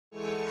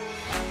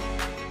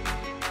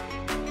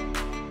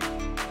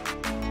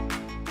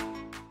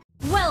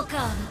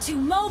Welcome to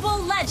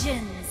Mobile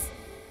Legends!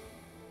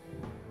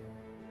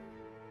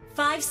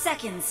 5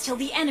 seconds till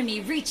the enemy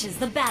reaches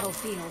the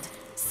battlefield.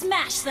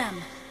 Smash them!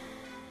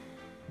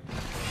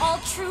 All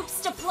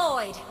troops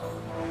deployed!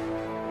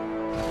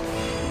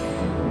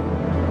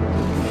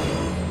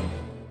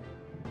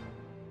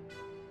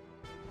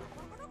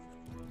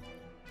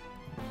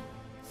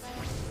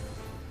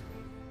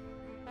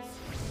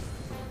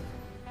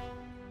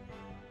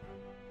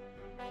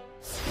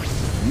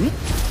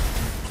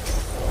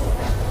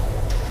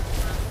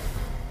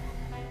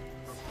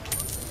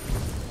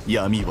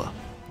闇は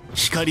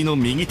光の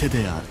右手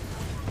である。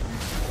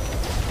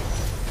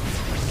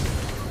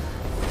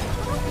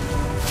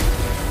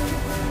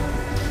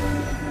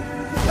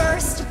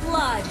First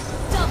blood,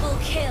 double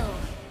kill.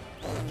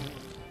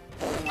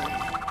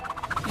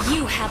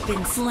 You have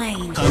been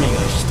slain. 神が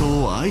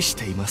人を愛し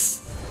ていま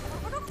す。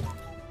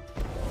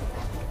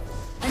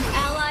An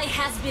ally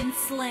has been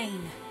slain.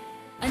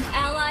 An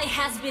ally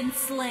has been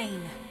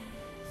slain.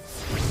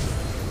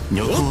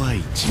 女子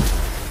愛知。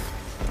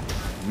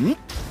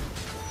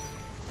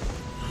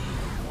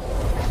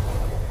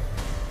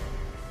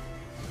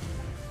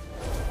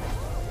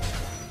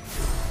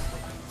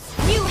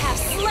You have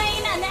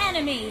slain an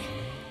enemy.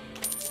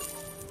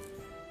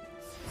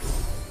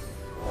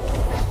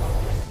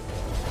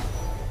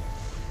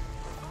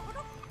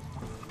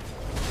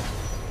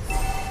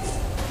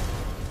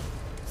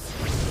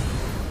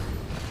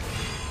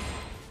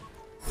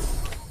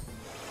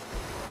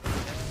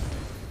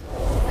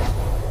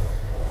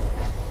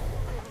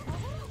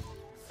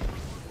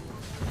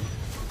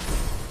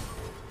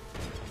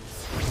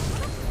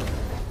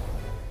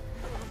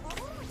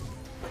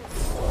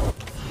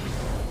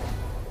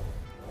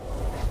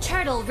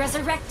 Turtle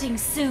resurrecting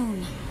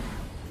soon.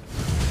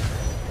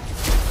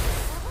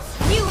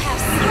 You have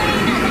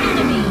slain an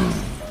enemy.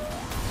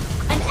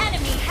 An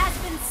enemy has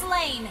been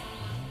slain.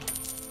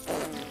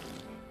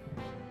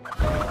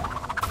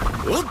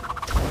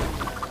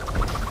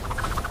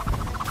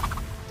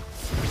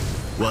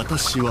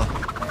 私は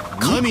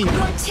神の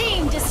Your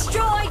team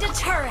destroyed a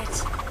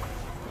turret.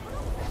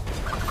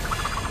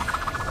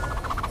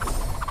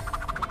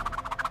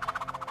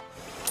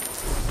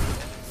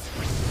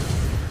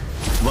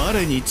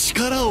 我に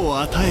力を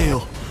与え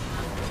よ。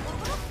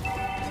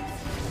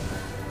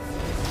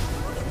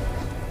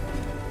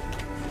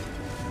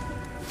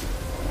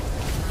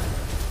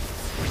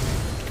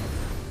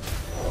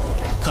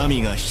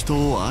神が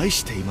人を愛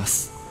していま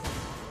す。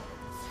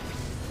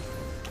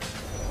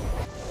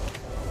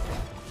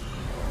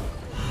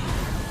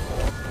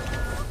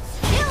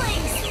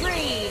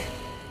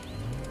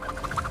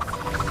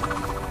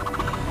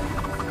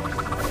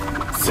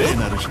聖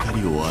なる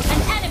光を浴び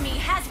An enemy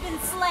has been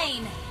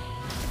slain.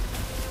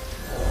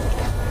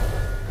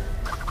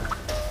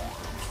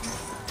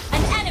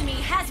 An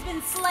enemy has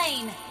been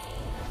slain.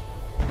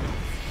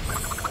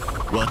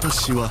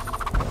 私は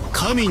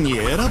神に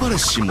選ばれ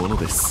し者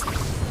です。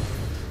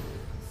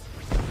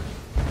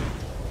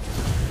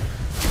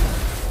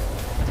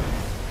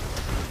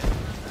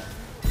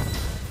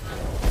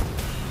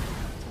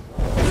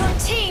Your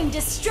team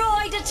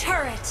destroyed a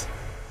turret.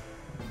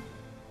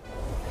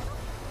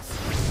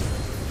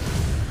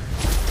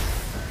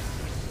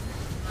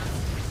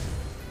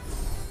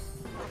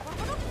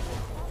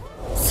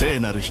 聖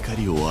なる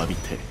光を浴び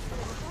て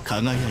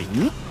輝い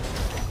て。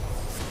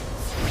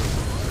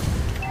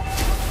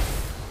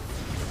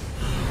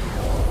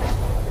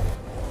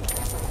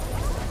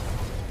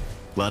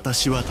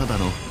私はただ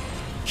の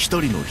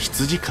一人の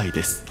羊飼い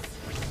です。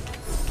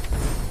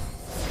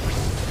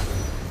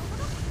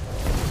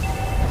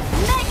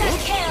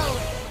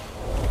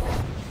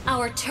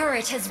Our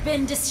turret has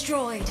been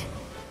destroyed.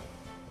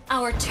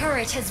 Our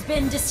turret has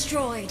been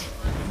destroyed.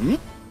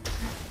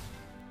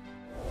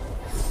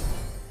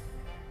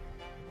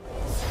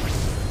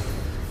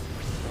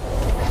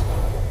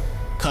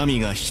 神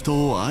が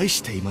人を愛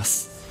していま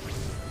す。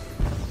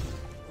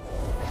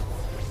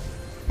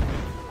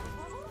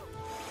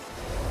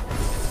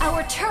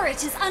Our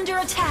turret is under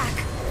attack.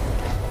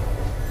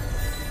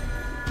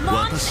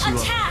 Launch 私は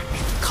attack.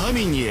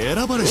 神に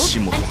選ばれし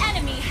者。 An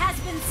enemy has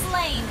been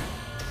slain.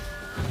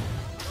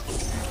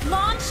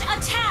 Launch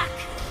attack.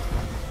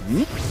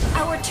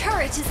 Our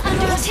turret is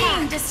under attack.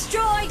 Team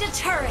destroyed a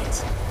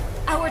turret.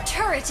 Our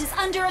turret is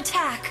under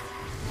attack.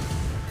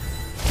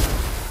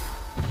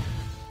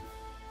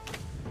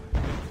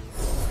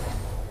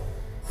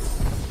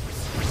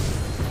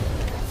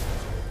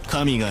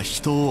 神が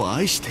人を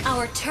愛している。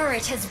 Our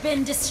turret has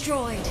been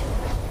destroyed.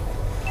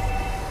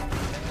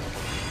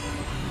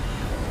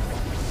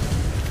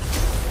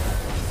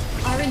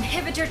 Our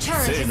inhibitor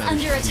turret 聖 is なる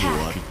under 光を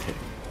attack. 浴びて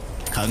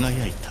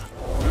輝いた。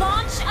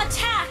 Launch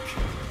attack.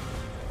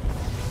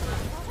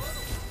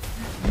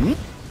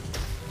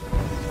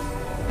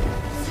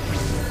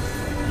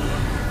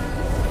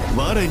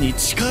 我に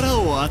力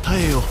を与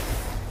えよ。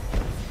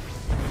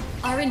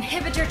 Our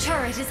inhibitor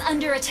turret is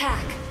under attack.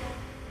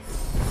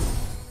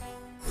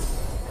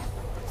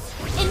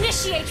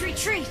 Initiate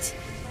retreat!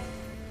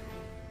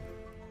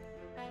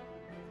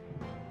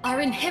 Our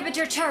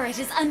inhibitor turret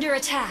is under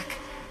attack.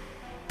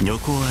 女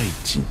子愛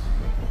人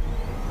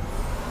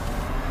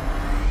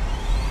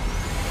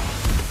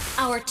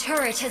Our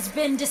turret has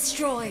been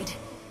destroyed.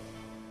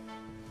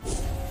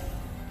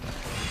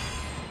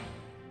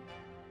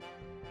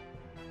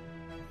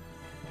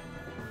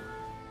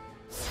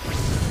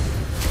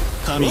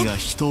 神が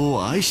人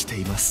を愛して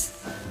いま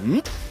す。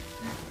ん？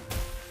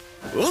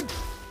おっ？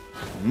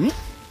ん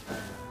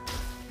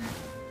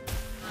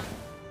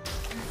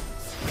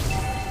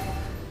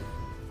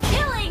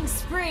？Killing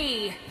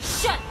spree!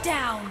 Shut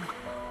down!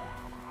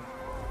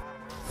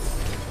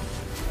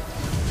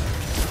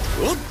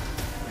 おっ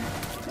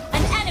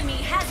An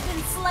enemy has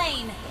been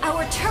slain!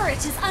 Our turret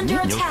is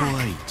under 女子 attack!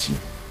 愛人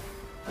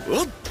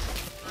おっ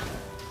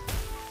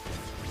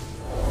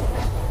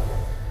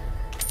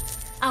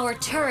Our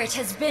turret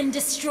has been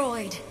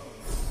destroyed.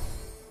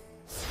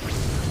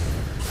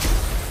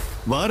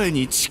 我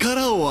に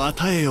力を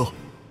与えよ。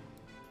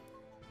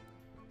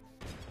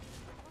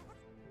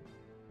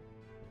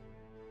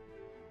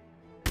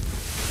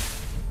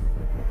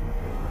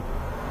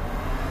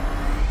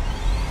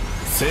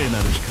聖な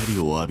る光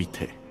を浴び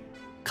て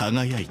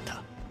輝い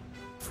た。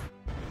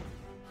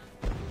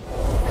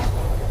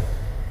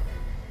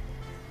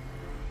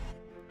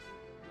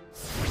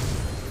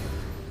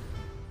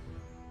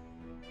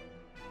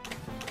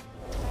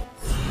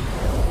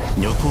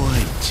女子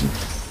愛人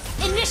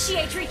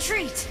Initiate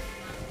retreat!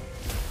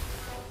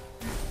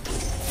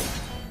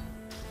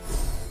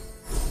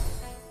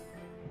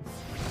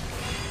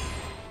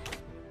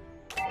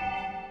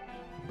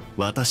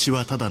 私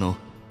はただの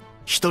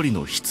一人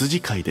の羊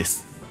飼いで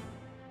す。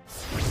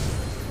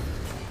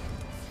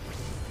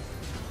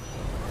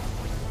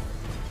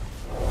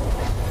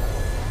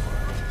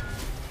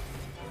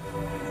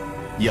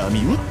闇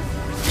は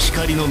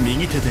光の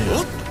右手であ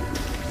る。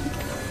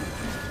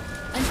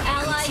An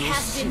ally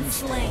has been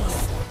slain.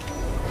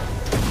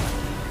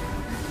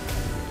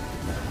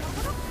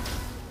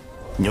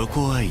 女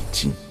子愛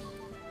人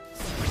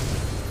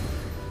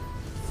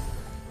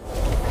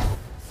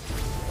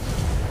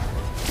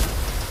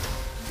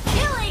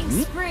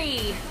Killing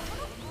spree!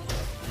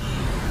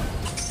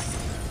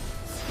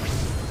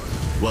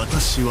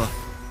 私は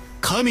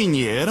神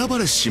に選ば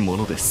れし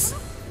者です。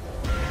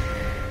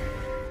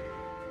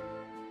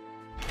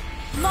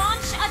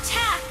 Launch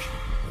attack!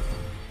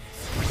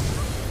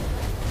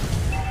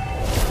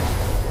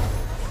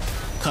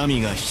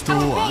 神が人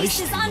Our を愛 base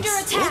し is ていま under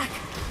す。 attack!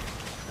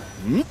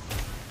 ん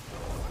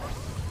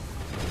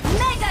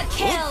Mega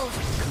kill!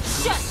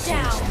 Shut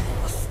down!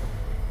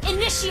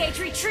 Initiate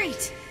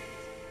retreat!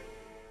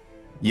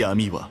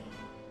 闇は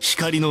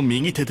光の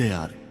右手で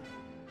ある。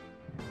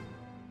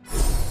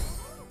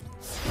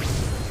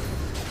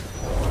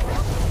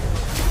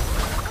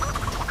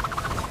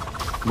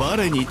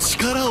我に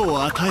力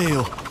を与え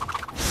よ。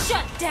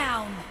 Shut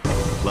down!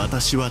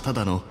 私はた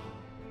だの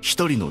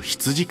一人の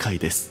羊飼い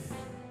です。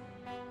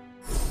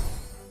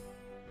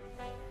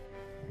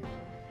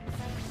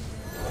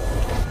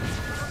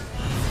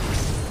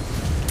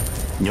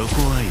女子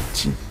愛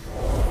人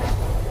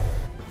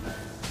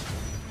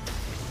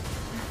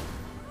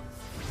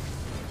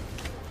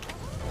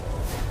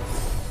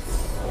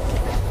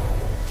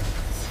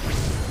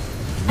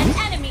An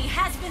enemy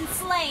has been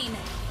slain!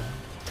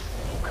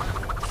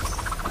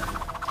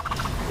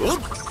 おっ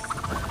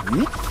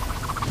ん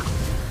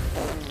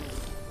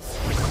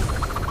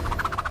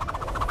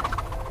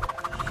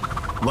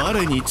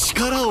我に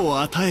力を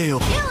与えよ。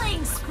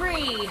 Killing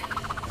spree!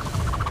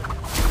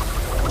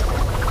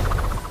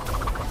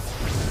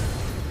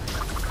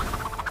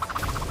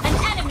 An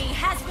enemy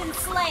has been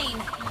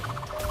slain!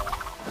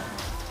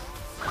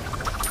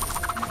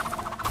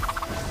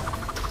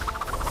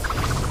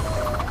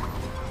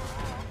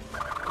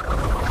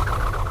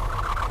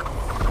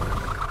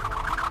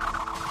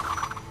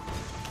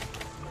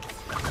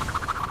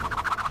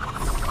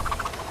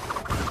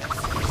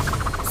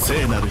「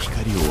聖なる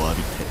光を浴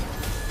びて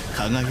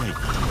輝いた」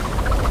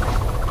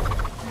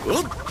お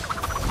っ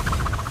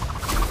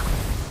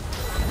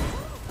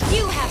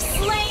You have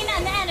slain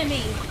an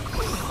enemy!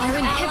 Our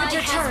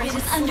inhibitor turret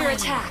is under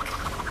attack!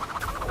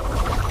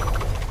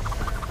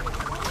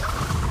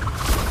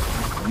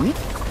 ん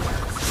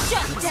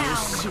Shut down!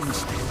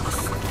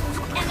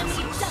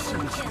 Enemy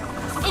double kill!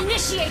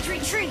 Initiate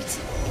retreat!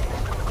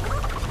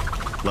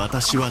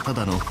 私はた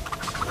だの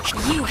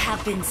You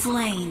have been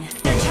slain!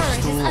 The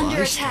turret 人 is を under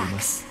愛してい attack!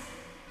 ます。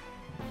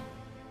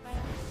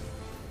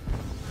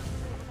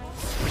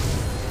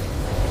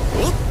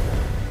おっ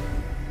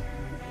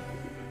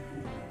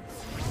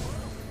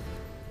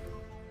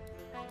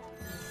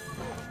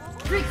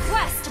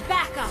Request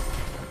backup!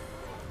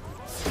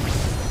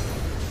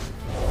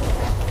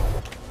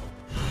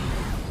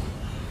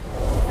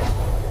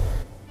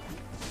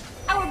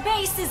 Our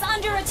base is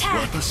under attack!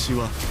 私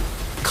は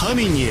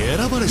神に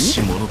選ばれ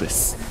し者で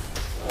す。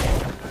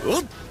お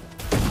っん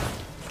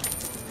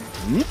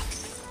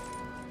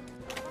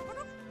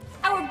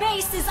Our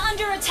base is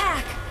under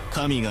attack!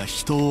 神が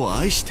人を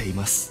愛してい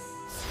ます。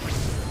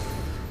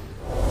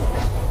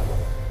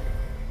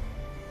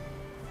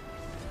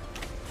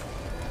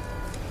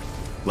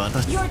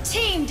私 Your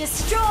team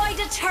destroyed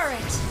a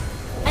turret.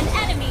 An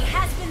enemy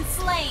has been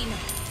slain.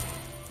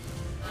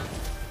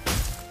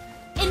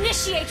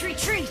 Initiate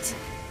retreat.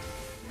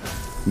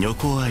 女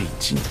子愛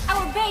知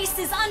Our base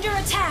is under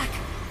attack.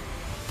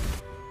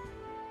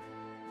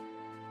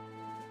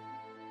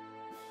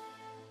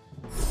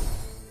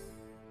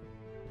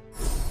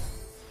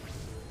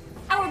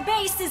 Our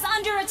base is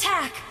under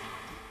attack.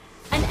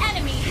 An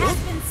enemy has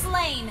been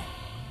slain.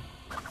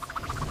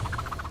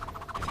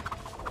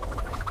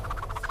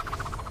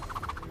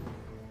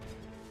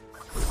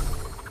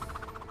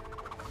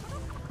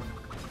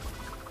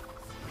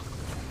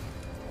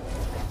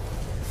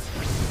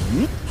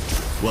 Hmm?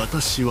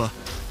 私は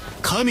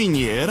神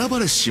に選ば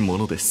れし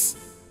者です。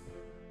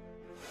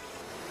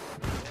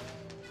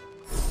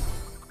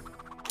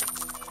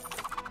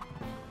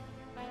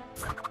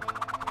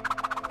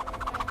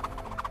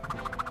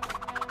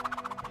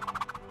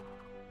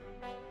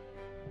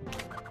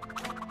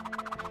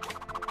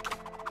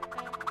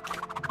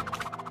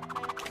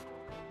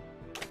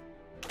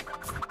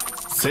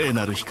聖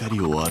なる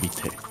光を浴び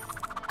て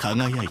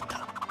輝い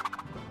た。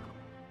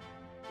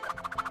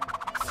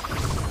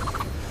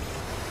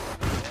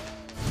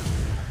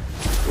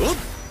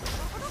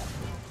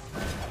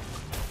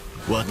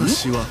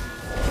私は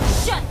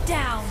Shut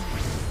down.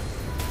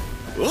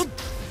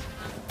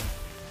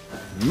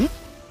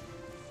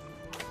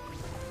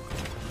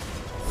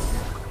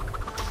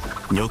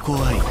 女子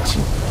愛知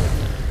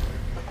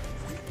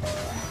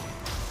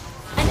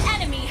An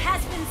enemy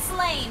has been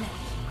slain.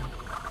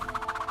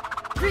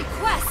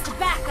 Request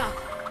backup.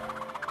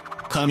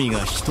 神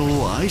が人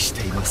を愛し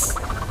ています。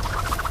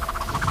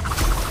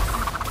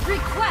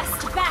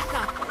 Request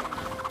backup.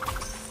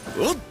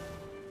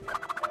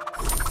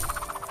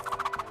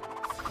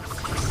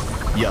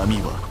 闇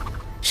は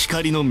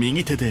光の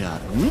右手であ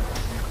る。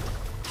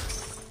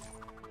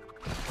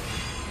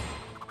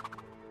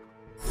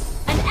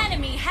An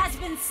enemy has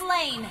been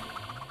slain.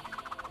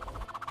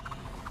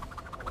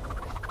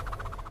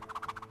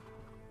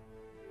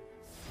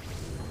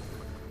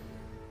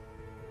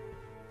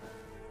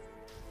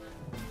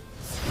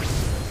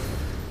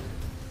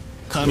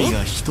 神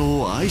が人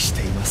を愛し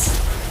ていま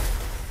す。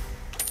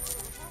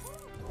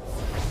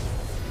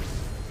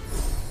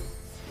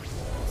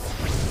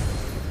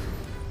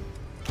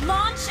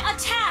Launch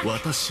attack.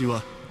 私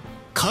は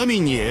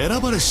神に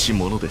選ばれし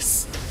者で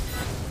す。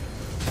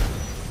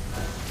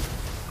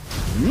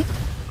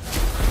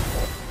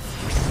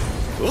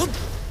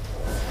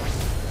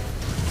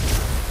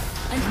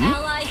An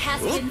ally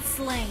has been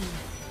slain.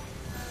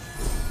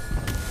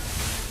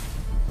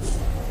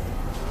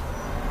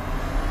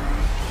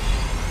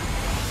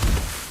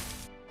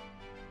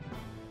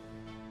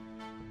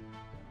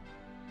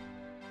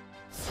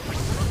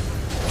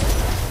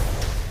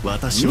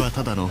 私は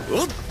ただの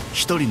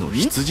一人の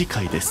羊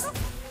飼いです。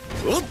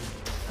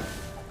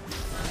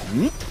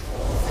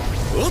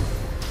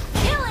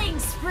 Killing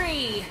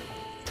spree.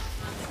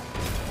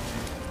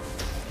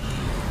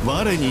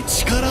 我に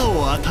力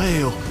を与え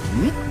よ。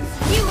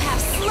 You have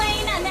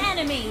slain an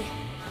enemy.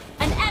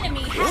 An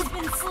enemy has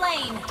been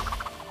slain.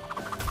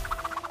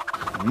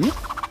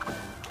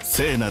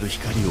 聖なる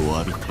光を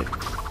浴びて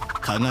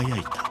輝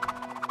いた。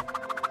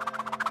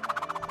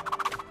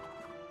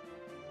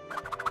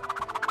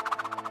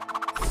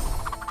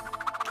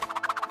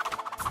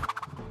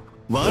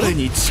我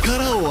に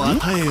力を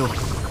与えよ。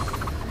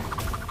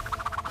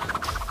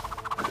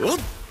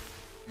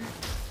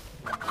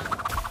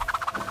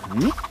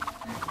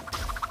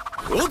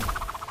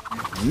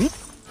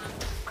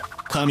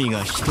神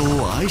が人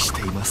を愛し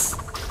ています。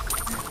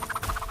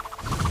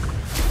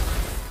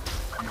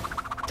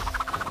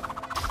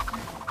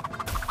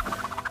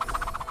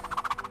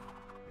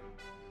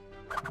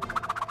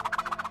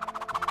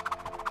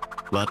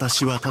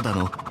私はただ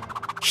の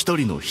一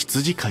人の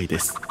羊飼いで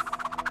す。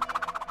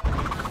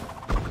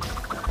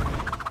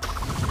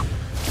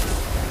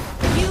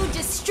 You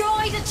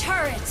destroyed a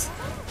turret.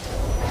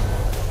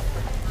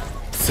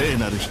 聖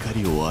なる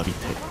光を浴び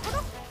て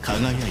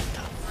輝い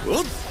た。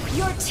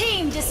 Your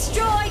team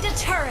destroyed a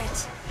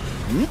turret.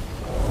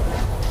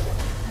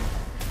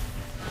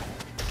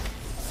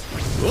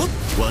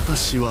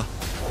 私は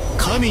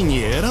神に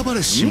選ば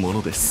れし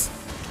者です。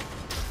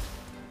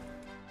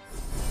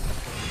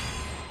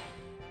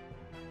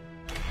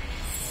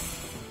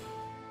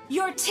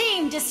 Your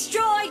team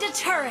destroyed a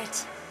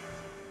turret.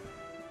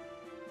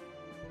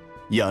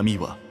 闇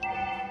は